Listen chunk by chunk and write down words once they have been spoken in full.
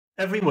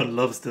Everyone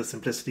loves the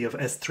simplicity of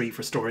S3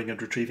 for storing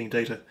and retrieving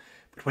data.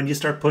 But when you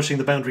start pushing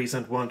the boundaries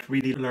and want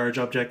really large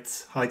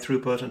objects, high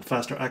throughput and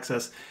faster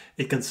access,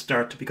 it can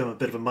start to become a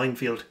bit of a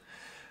minefield.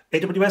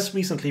 AWS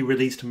recently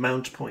released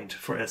Mountpoint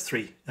for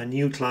S3, a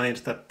new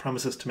client that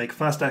promises to make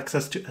fast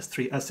access to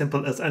S3 as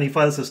simple as any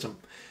file system.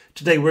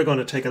 Today we're going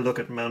to take a look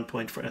at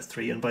Mountpoint for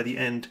S3, and by the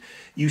end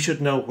you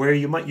should know where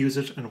you might use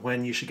it and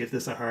when you should give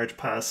this a hard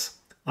pass.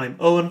 I'm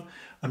Eoin,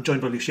 I'm joined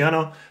by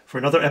Luciano for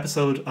another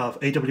episode of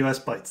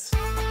AWS Bites.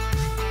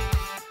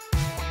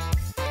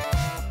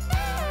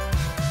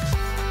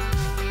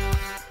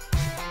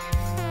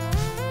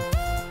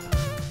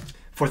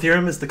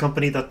 Theorem is the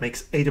company that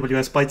makes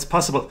AWS Bites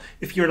possible.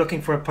 If you're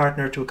looking for a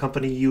partner to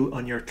accompany you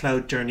on your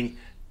cloud journey,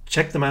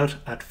 check them out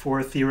at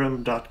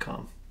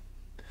theorem.com.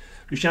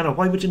 Luciano,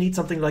 why would you need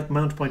something like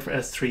Mountpoint for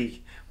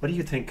S3? What do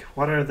you think?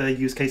 What are the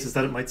use cases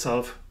that it might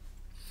solve?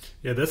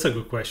 Yeah, that's a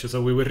good question.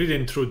 So we were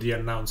reading through the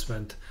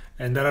announcement,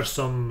 and there are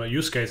some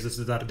use cases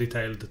that are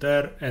detailed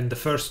there. And the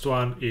first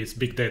one is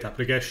big data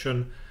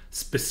application,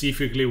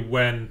 specifically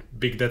when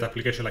big data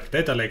application like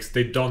data lakes,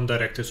 they don't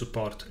directly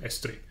support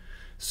S3.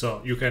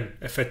 So you can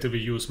effectively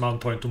use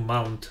Mountpoint to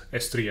mount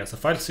S3 as a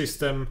file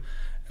system,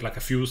 like a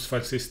fused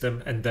file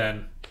system, and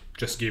then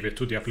just give it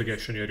to the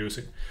application you're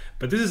using.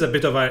 But this is a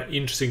bit of an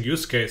interesting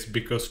use case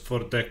because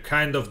for the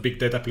kind of big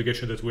data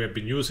application that we have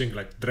been using,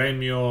 like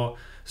Dremio,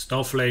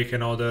 Snowflake,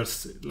 and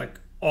others, like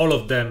all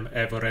of them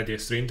have already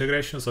S3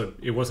 integration, so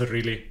it wasn't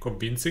really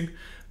convincing.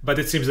 But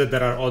it seems that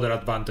there are other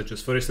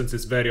advantages. For instance,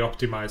 it's very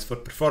optimized for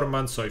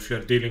performance. So if you're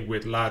dealing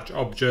with large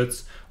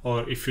objects,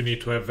 or if you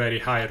need to have very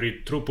high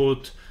read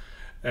throughput,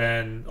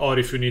 or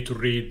if you need to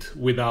read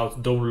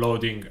without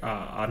downloading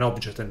an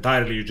object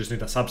entirely, you just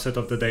need a subset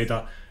of the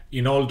data.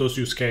 In all those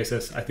use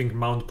cases, I think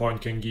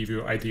Mountpoint can give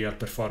you ideal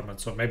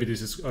performance. So maybe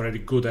this is already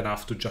good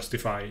enough to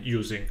justify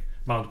using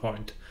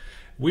Mountpoint.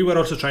 We were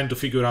also trying to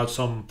figure out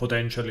some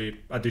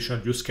potentially additional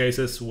use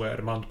cases where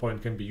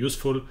Mountpoint can be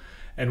useful.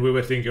 And we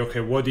were thinking,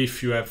 okay, what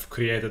if you have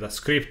created a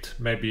script?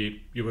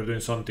 Maybe you were doing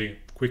something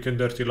quick and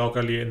dirty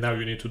locally, and now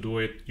you need to do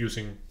it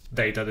using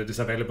data that is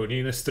available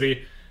in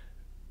S3.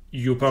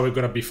 You're probably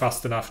going to be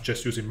fast enough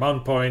just using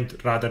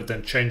Mountpoint rather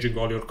than changing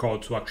all your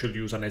code to actually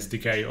use an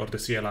SDK or the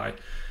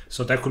CLI.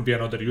 So that could be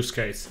another use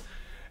case.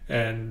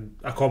 And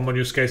a common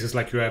use case is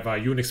like you have a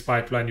Unix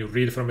pipeline, you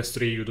read from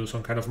S3, you do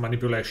some kind of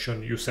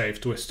manipulation, you save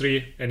to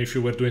S3. And if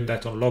you were doing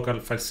that on local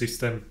file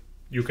system,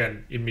 you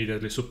can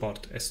immediately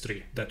support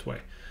S3 that way.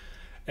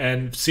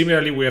 And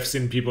similarly, we have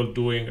seen people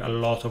doing a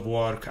lot of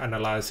work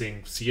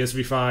analyzing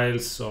CSV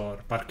files or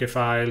Parquet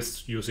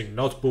files using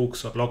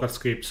notebooks or local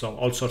scripts or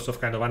all sorts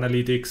of kind of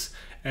analytics.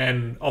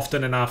 And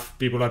often enough,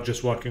 people are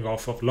just working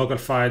off of local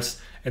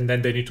files, and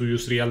then they need to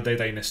use real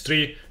data in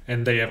S3,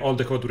 and they have all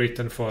the code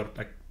written for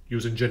like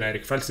using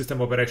generic file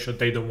system operation.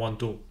 They don't want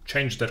to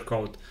change their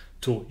code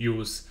to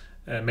use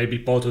maybe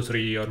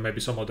Poto3 or maybe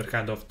some other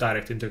kind of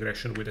direct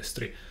integration with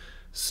S3.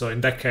 So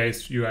in that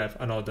case, you have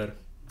another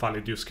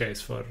valid use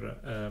case for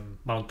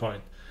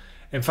Mountpoint.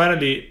 And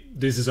finally,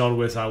 this is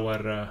always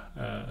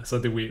our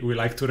something we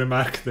like to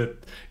remark,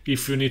 that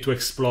if you need to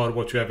explore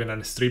what you have in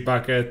an S3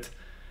 bucket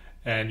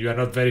and you are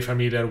not very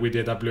familiar with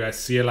the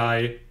AWS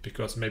CLI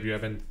because maybe you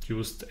haven't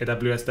used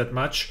AWS that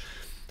much,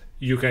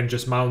 you can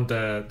just mount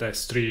the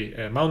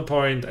S3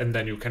 Mountpoint, and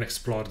then you can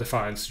explore the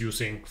files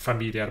using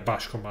familiar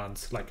bash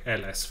commands like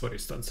ls, for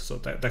instance. So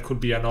that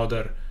could be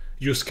another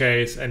use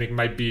case, and it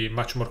might be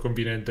much more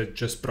convenient than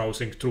just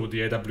browsing through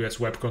the AWS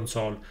web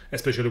console,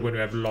 especially when you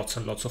have lots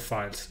and lots of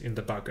files in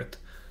the bucket.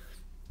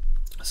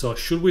 So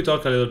should we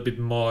talk a little bit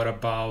more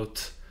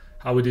about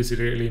how it is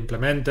really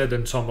implemented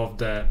and some of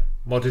the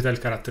more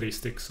detailed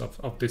characteristics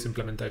of this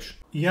implementation?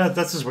 Yeah,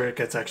 this is where it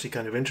gets actually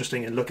kind of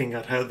interesting in looking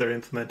at how they're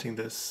implementing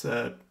this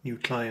new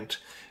client.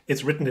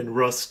 It's written in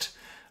Rust.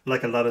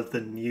 Like a lot of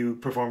the new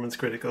performance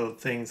critical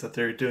things that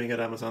they're doing at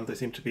Amazon, they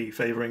seem to be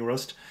favoring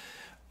Rust.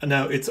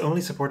 Now, it's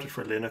only supported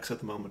for Linux at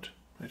the moment,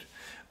 right?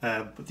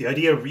 But the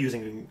idea of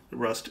using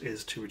Rust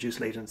is to reduce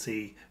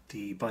latency,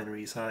 the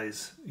binary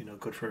size,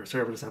 good for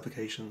serverless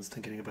applications,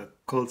 thinking about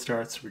cold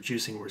starts,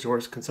 reducing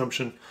resource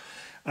consumption,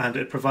 and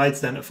it provides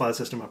then a file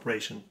system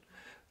operation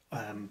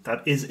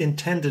that is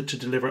intended to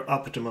deliver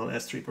optimal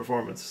S3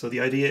 performance. So the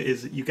idea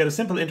is you get a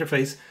simple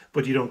interface,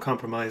 but you don't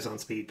compromise on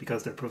speed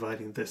because they're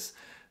providing this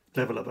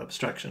level of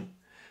abstraction.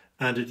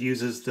 And it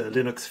uses the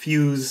Linux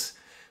Fuse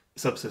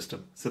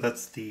subsystem. So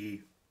that's the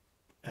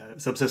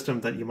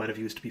subsystem that you might have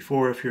used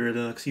before if you're a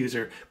Linux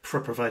user for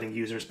providing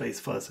user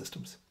space file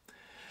systems.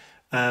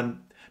 Now,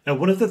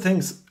 one of the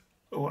things,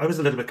 I was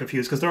a little bit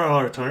confused because there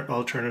are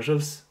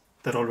alternatives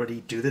that already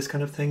do this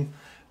kind of thing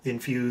in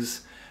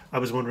Fuse. I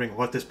was wondering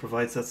what this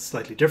provides that's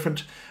slightly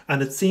different.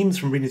 And it seems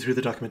from reading through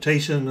the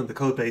documentation and the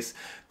code base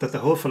that the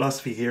whole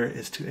philosophy here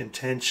is to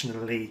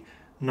intentionally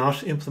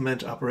not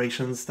implement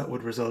operations that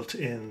would result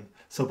in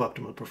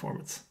suboptimal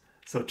performance.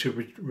 So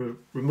to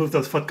remove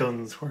those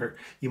footguns where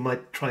you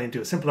might try and do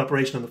a simple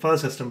operation on the file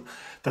system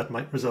that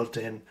might result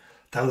in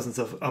thousands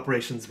of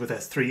operations with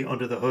S3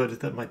 under the hood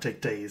that might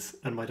take days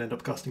and might end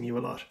up costing you a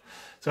lot.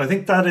 So I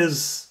think that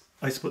is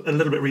I suppose, a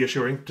little bit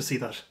reassuring to see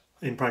that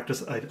in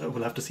practice. I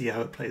will have to see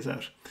how it plays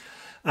out.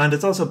 And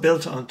it's also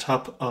built on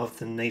top of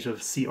the native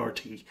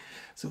CRT.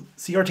 So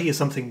CRT is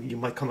something you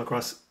might come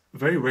across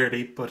very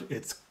rarely, but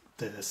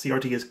the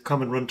CRT is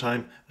Common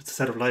Runtime. It's a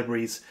set of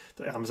libraries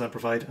that Amazon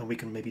provide, and we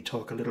can maybe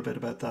talk a little bit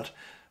about that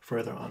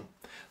further on.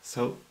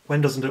 So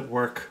when doesn't it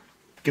work?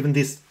 Given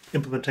this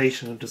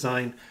implementation and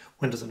design,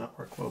 when does it not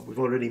work? Well, we've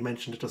already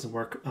mentioned it doesn't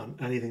work on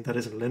anything that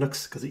isn't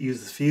Linux because it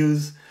uses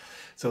Fuse.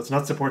 So it's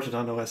not supported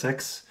on OS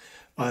X.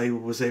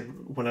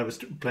 When I was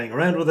playing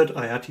around with it,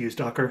 I had to use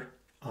Docker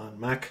on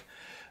Mac.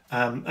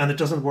 And it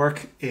doesn't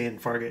work in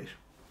Fargate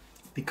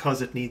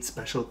because it needs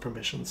special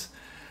permissions.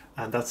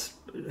 And that's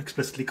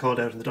explicitly called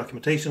out in the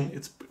documentation.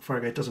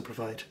 Fargate doesn't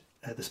provide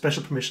the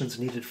special permissions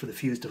needed for the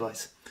Fuse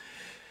device.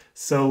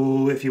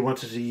 So if you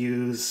wanted to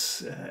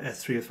use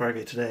S3 with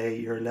Fargate today,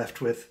 you're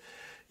left with,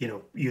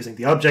 using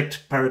the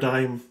object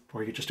paradigm,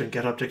 or you're just doing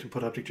get object and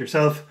put object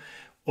yourself,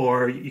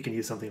 or you can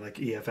use something like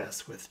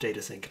EFS with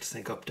data sync to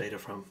sync up data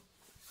from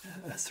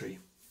S3.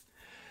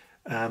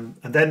 And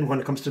then when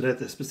it comes to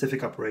the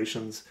specific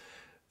operations,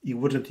 you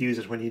wouldn't use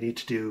it when you need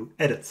to do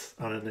edits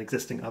on an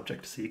existing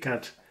object. So you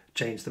can't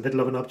change the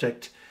middle of an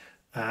object.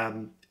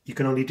 You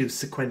can only do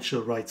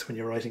sequential writes when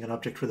you're writing an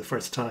object for the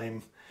first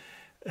time.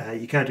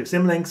 You can't do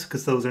symlinks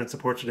because those aren't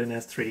supported in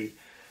S3.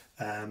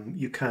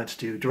 You can't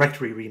do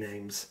directory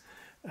renames.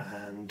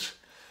 And,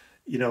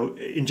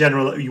 in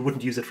general, you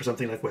wouldn't use it for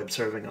something like web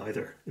serving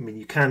either. I mean,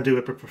 you can do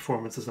it, but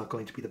performance is not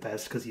going to be the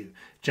best because you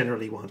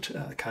generally want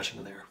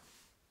caching there.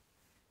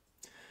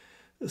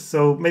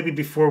 So maybe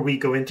before we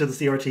go into the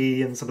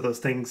CRT and some of those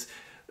things,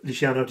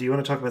 Luciano, do you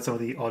want to talk about some of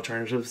the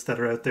alternatives that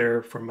are out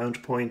there for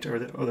Mountpoint or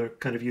the other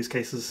kind of use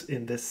cases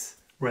in this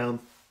realm?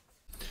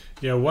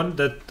 Yeah, one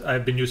that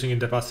I've been using in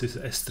the past is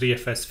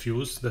S3FS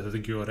Fuse that I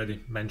think you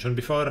already mentioned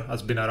before.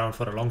 Has been around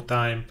for a long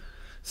time.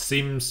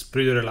 Seems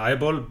pretty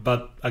reliable,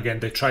 but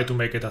again, they try to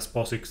make it as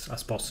POSIX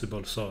as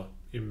possible. So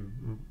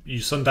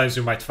sometimes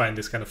you might find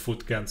this kind of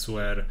foot guns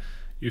where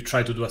you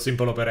try to do a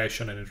simple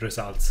operation and it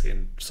results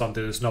in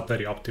something that's not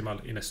very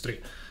optimal in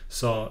S3.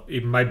 So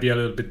it might be a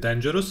little bit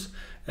dangerous.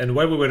 And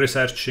while we were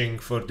researching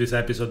for this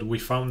episode, we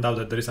found out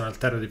that there is an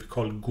alternative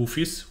called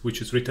Goofies,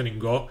 which is written in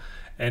Go.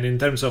 And in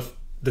terms of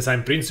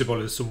design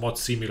principle, it's somewhat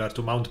similar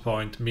to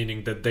Mountpoint,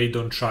 meaning that they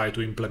don't try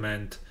to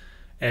implement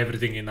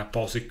everything in a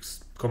POSIX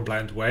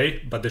compliant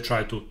way, but they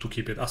try to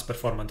keep it as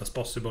performant as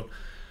possible.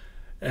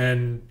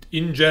 And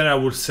in general,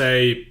 I would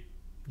say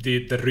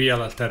the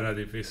real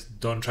alternative is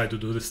don't try to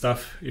do this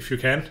stuff if you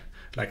can.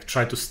 Like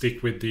try to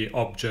stick with the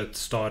object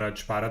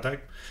storage paradigm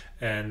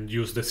and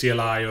use the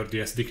CLI or the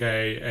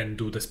SDK and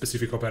do the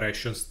specific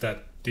operations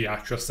that the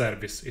actual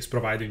service is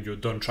providing you.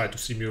 Don't try to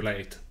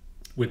simulate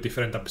with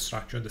different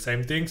abstractions the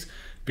same things,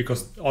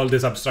 because all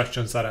these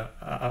abstractions are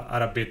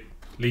a bit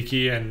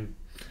leaky and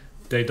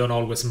they don't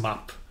always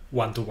map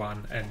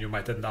one-to-one, and you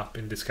might end up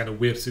in this kind of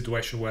weird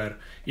situation where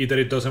either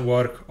it doesn't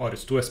work or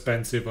it's too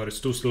expensive or it's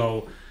too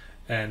slow.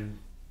 And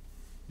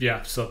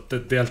yeah, so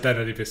the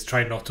alternative is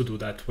try not to do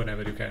that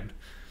whenever you can.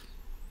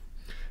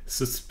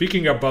 So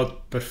speaking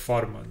about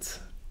performance,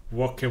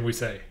 what can we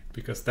say?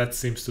 Because that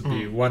seems to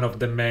be one of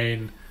the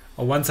main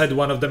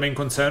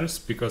concerns,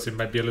 because it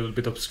might be a little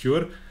bit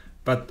obscure.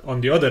 But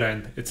on the other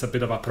end, it's a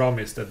bit of a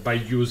promise that by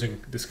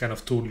using this kind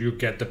of tool, you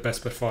get the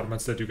best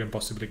performance that you can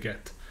possibly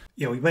get.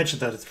 Yeah, we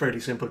mentioned that it's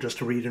fairly simple just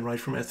to read and write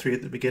from S3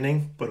 at the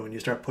beginning, but when you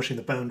start pushing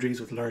the boundaries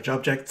with large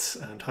objects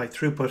and high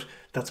throughput,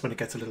 that's when it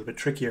gets a little bit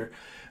trickier.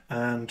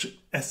 And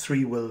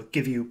S3 will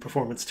give you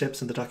performance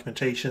tips in the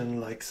documentation,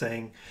 like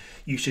saying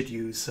you should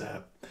use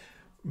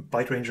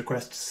byte range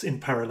requests in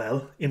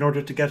parallel in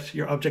order to get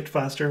your object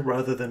faster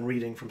rather than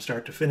reading from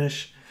start to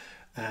finish.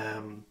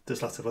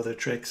 There's lots of other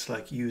tricks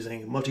like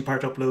using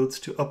multi-part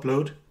uploads to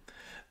upload,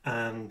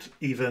 and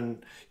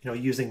even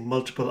using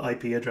multiple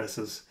IP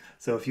addresses.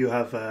 So if you're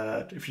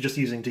just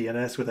using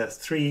DNS with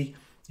S3,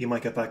 you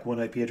might get back one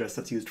IP address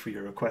that's used for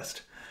your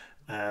request.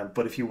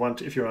 But if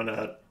you're on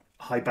a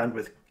high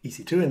bandwidth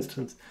EC2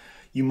 instance,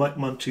 you might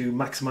want to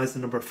maximize the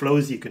number of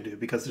flows you can do,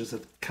 because there's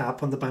a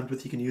cap on the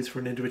bandwidth you can use for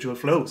an individual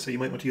flow. So you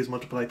might want to use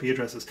multiple IP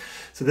addresses.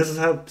 So this is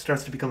how it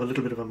starts to become a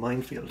little bit of a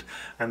minefield.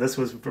 And this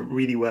was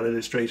really well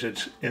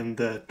illustrated in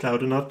the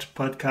Cloudonaut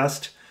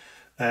podcast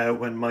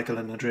when Michael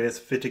and Andreas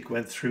Wittig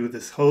went through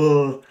this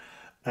whole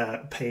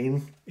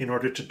pain in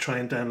order to try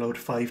and download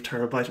 5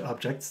 terabyte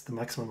objects, the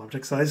maximum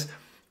object size,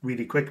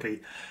 really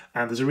quickly.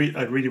 And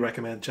I'd really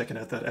recommend checking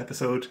out that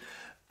episode.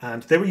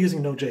 And they were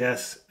using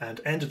Node.js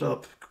and ended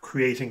up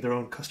creating their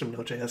own custom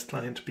Node.js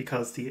client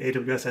because the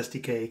AWS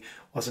SDK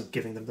wasn't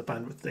giving them the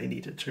bandwidth they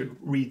needed to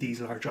read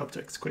these large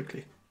objects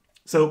quickly.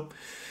 So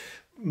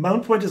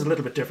Mountpoint is a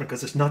little bit different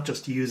because it's not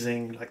just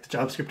using like the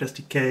JavaScript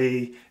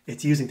SDK,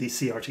 it's using these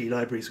CRT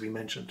libraries we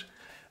mentioned.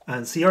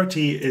 And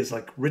CRT is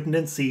like written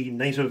in C,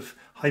 native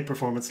high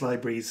performance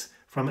libraries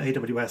from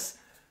AWS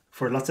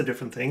for lots of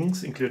different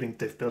things, including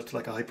they've built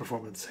like a high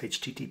performance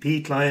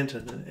HTTP client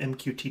and an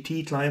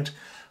MQTT client,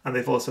 and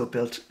they've also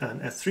built an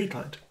S3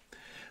 client.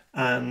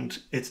 And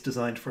it's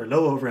designed for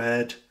low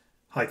overhead,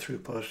 high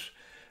throughput,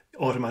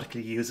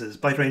 automatically uses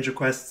byte range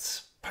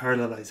requests,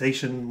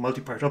 parallelization,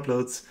 multi-part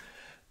uploads.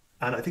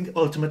 And I think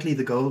ultimately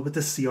the goal with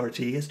this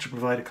CRT is to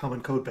provide a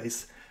common code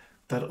base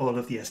that all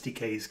of the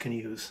SDKs can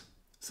use,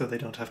 so they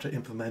don't have to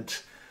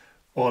implement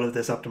all of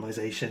this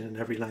optimization in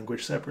every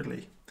language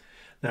separately.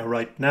 Now,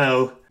 right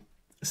now,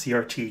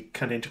 CRT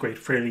can integrate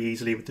fairly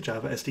easily with the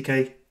Java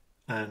SDK,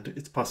 and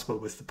it's possible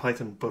with the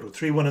Python Boto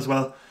 3 one as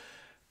well,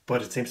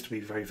 but it seems to be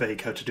very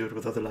vague how to do it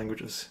with other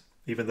languages,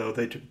 even though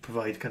they do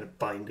provide kind of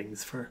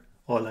bindings for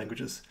all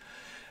languages.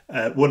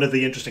 One of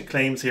the interesting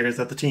claims here is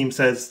that the team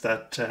says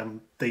that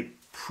they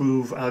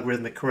prove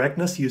algorithmic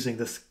correctness using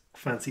this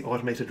fancy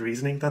automated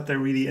reasoning that they're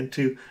really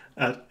into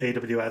at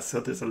AWS, so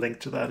there's a link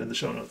to that in the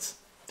show notes.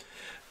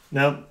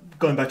 Now,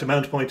 going back to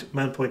Mountpoint,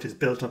 Mountpoint is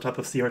built on top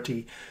of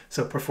CRT,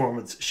 so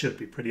performance should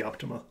be pretty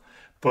optimal.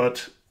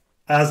 But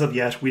as of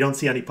yet, we don't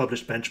see any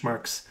published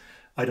benchmarks.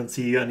 I don't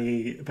see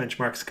any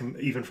benchmarks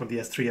even from the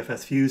S3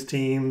 Fuse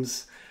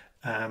teams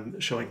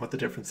showing what the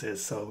difference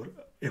is, so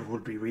it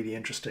would be really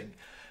interesting.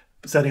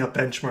 Setting up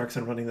benchmarks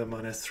and running them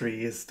on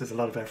S3 there's a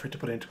lot of effort to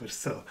put into it,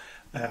 so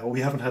we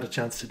haven't had a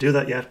chance to do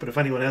that yet, but if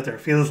anyone out there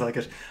feels like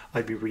it,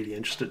 I'd be really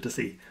interested to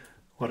see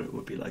what it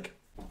would be like.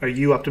 Are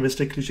you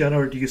optimistic, Luciano,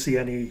 or do you see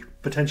any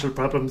potential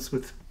problems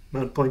with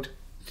Mountpoint?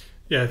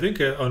 Yeah, I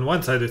think on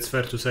one side it's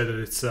fair to say that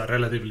it's a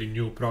relatively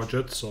new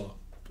project, so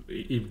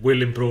it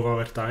will improve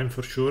over time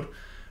for sure,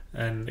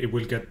 and it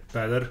will get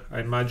better,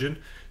 I imagine.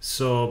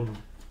 So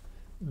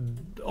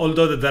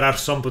although there are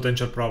some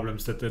potential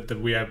problems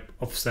that we have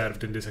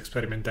observed in this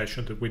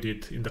experimentation that we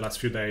did in the last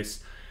few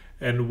days.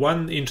 And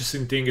one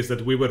interesting thing is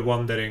that we were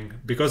wondering,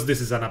 because this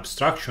is an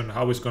abstraction,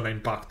 how it's going to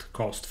impact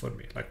cost for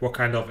me? Like what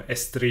kind of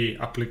S3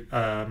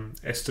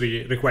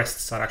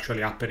 requests are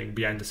actually happening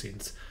behind the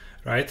scenes,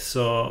 right?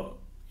 So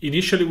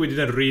initially we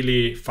didn't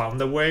really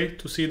found a way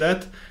to see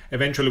that.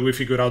 Eventually we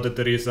figured out that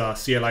there is a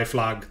CLI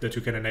flag that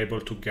you can enable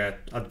to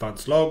get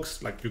advanced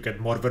logs, like you get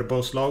more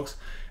verbose logs.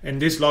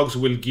 And these logs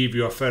will give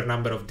you a fair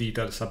number of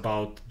details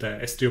about the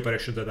S3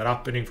 operations that are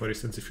happening. For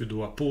instance, if you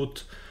do a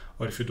put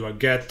or if you do a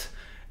get,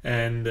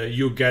 and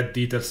you get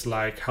details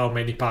like how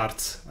many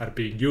parts are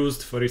being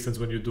used, for instance,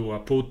 when you do a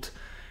put.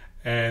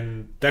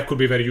 And that could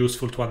be very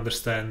useful to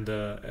understand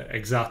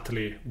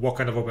exactly what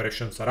kind of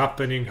operations are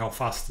happening, how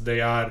fast they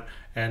are,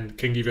 and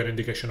can give you an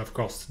indication of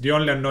cost. The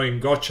only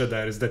annoying gotcha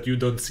there is that you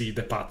don't see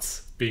the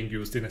paths being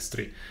used in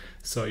S3.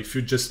 So if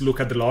you just look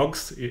at the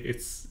logs,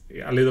 it's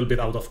a little bit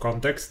out of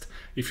context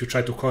if you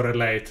try to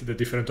correlate the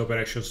different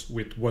operations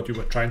with what you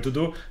were trying to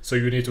do. So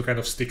you need to kind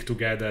of stick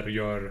together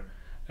your,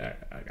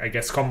 I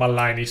guess, command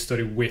line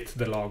history with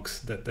the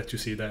logs that you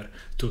see there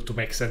to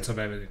make sense of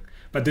everything.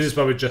 But this is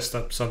probably just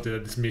something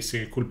that is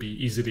missing. It could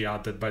be easily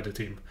added by the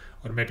team.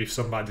 Or maybe if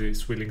somebody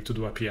is willing to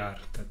do a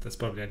PR, that's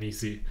probably an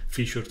easy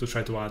feature to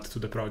try to add to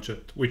the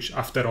project, which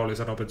after all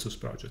is an open source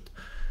project.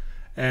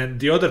 And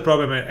the other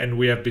problem, and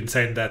we have been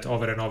saying that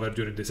over and over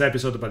during this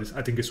episode, but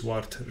I think it's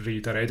worth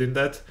reiterating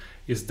that,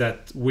 is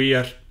that we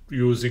are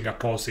using a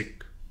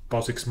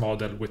POSIX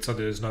model with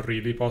something that is not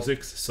really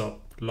POSIX.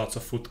 So lots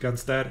of foot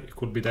guns there. It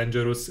could be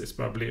dangerous. It's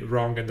probably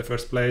wrong in the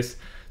first place.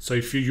 So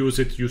if you use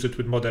it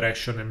with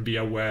moderation and be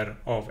aware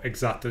of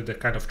exactly the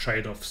kind of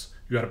trade-offs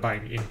you are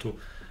buying into.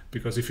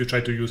 Because if you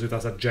try to use it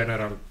as a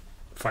general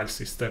file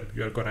system,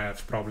 you are going to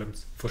have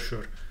problems for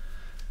sure.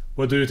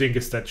 What do you think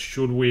is that?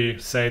 Should we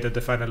say that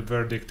the final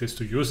verdict is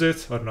to use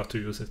it or not to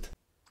use it?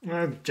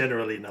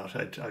 Generally not.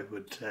 I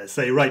would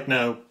say right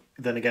now,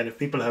 then again, if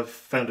people have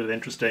found it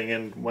interesting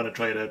and want to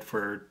try it out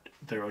for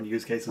their own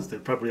use cases, they'll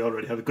probably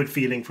already have a good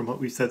feeling from what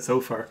we've said so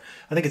far.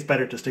 I think it's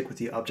better to stick with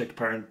the object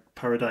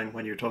paradigm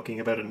when you're talking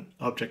about an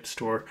object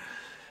store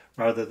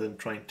rather than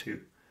trying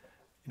to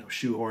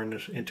shoehorn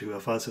it into a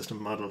file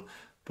system model.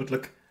 But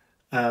look,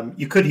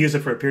 you could use it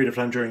for a period of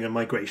time during a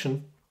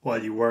migration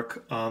while you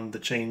work on the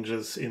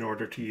changes in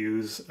order to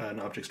use an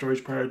object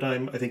storage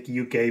paradigm. I think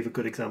you gave a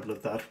good example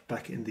of that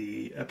back in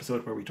the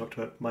episode where we talked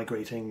about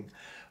migrating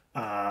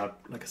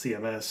like a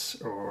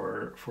CMS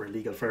or for a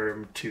legal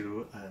firm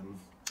to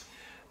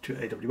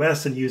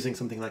AWS and using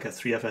something like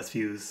S3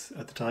 Fuse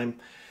at the time.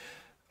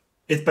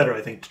 It's better,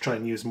 I think, to try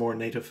and use more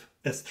native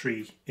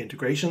S3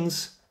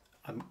 integrations.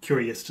 I'm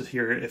curious to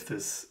hear if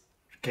there's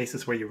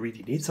cases where you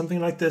really need something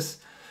like this.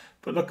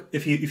 But look,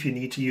 if you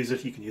need to use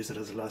it, you can use it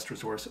as a last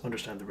resource,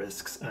 understand the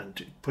risks,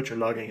 and put your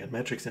logging and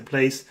metrics in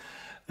place.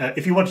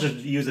 If you wanted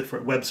to use it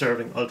for web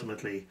serving,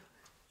 ultimately,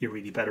 you're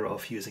really better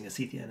off using a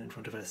CDN in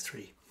front of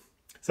S3.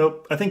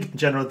 So I think in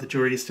general, the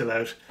jury is still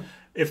out.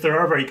 If there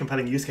are very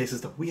compelling use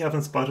cases that we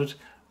haven't spotted,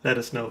 let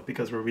us know,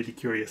 because we're really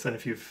curious. And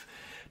if you've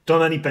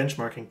done any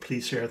benchmarking,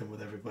 please share them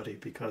with everybody,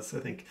 because I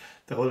think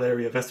the whole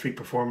area of S3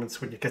 performance,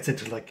 when it gets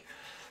into like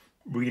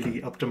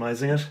really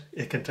optimizing it,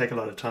 it can take a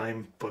lot of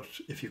time. But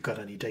if you've got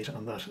any data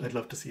on that, I'd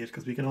love to see it,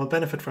 because we can all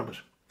benefit from it.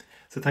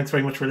 So thanks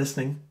very much for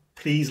listening.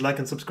 Please like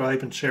and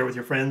subscribe and share with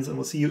your friends, and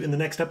we'll see you in the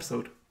next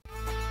episode.